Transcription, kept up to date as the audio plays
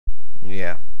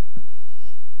Yeah.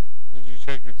 Did you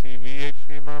check your TV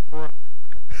HDMI port?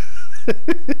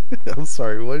 I'm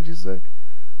sorry, what did you say?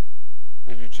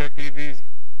 Did you check TV's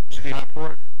HDMI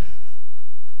port?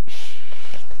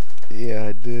 Yeah,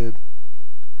 I did.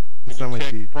 It's Did not you my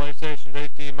check TV. PlayStation's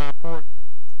HDMI port?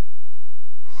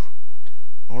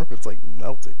 I wonder if it's like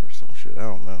melting or some shit. I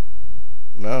don't know.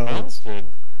 No, Melted?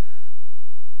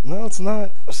 no, it's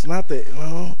not. It's not that.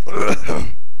 No.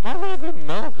 Why would it be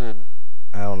melted?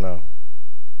 I don't know.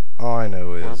 All I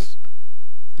know is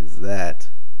that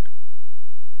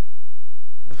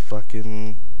the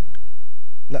fucking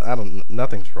no, I don't.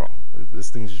 Nothing's wrong. This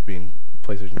thing's just being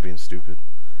PlayStation's being stupid.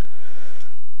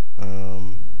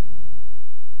 No.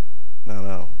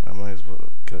 I might as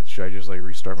well. Should I just like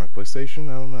restart my PlayStation?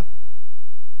 I don't know.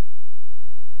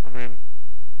 I mean,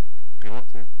 if you want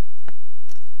to.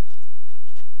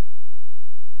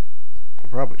 I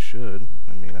probably should.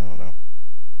 I mean, I don't know.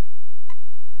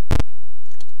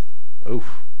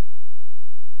 Oof.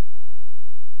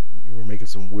 You were making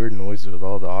some weird noises with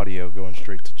all the audio going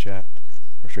straight to chat.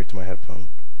 Or straight to my headphone.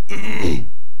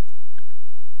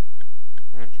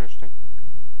 Interesting.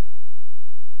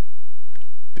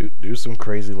 Do some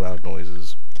crazy loud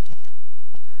noises.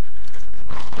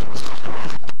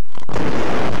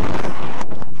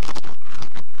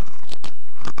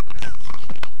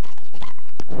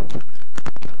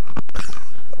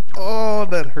 Oh,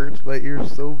 that hurts my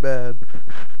ears so bad.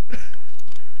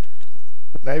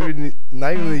 Not even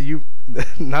the you,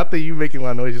 not the you making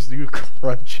loud noises, just you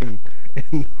crunching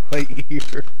in my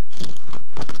ear.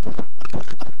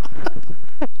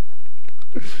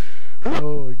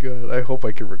 Oh my god! I hope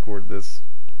I can record this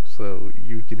so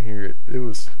you can hear it. It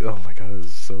was, oh my god, it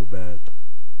was so bad.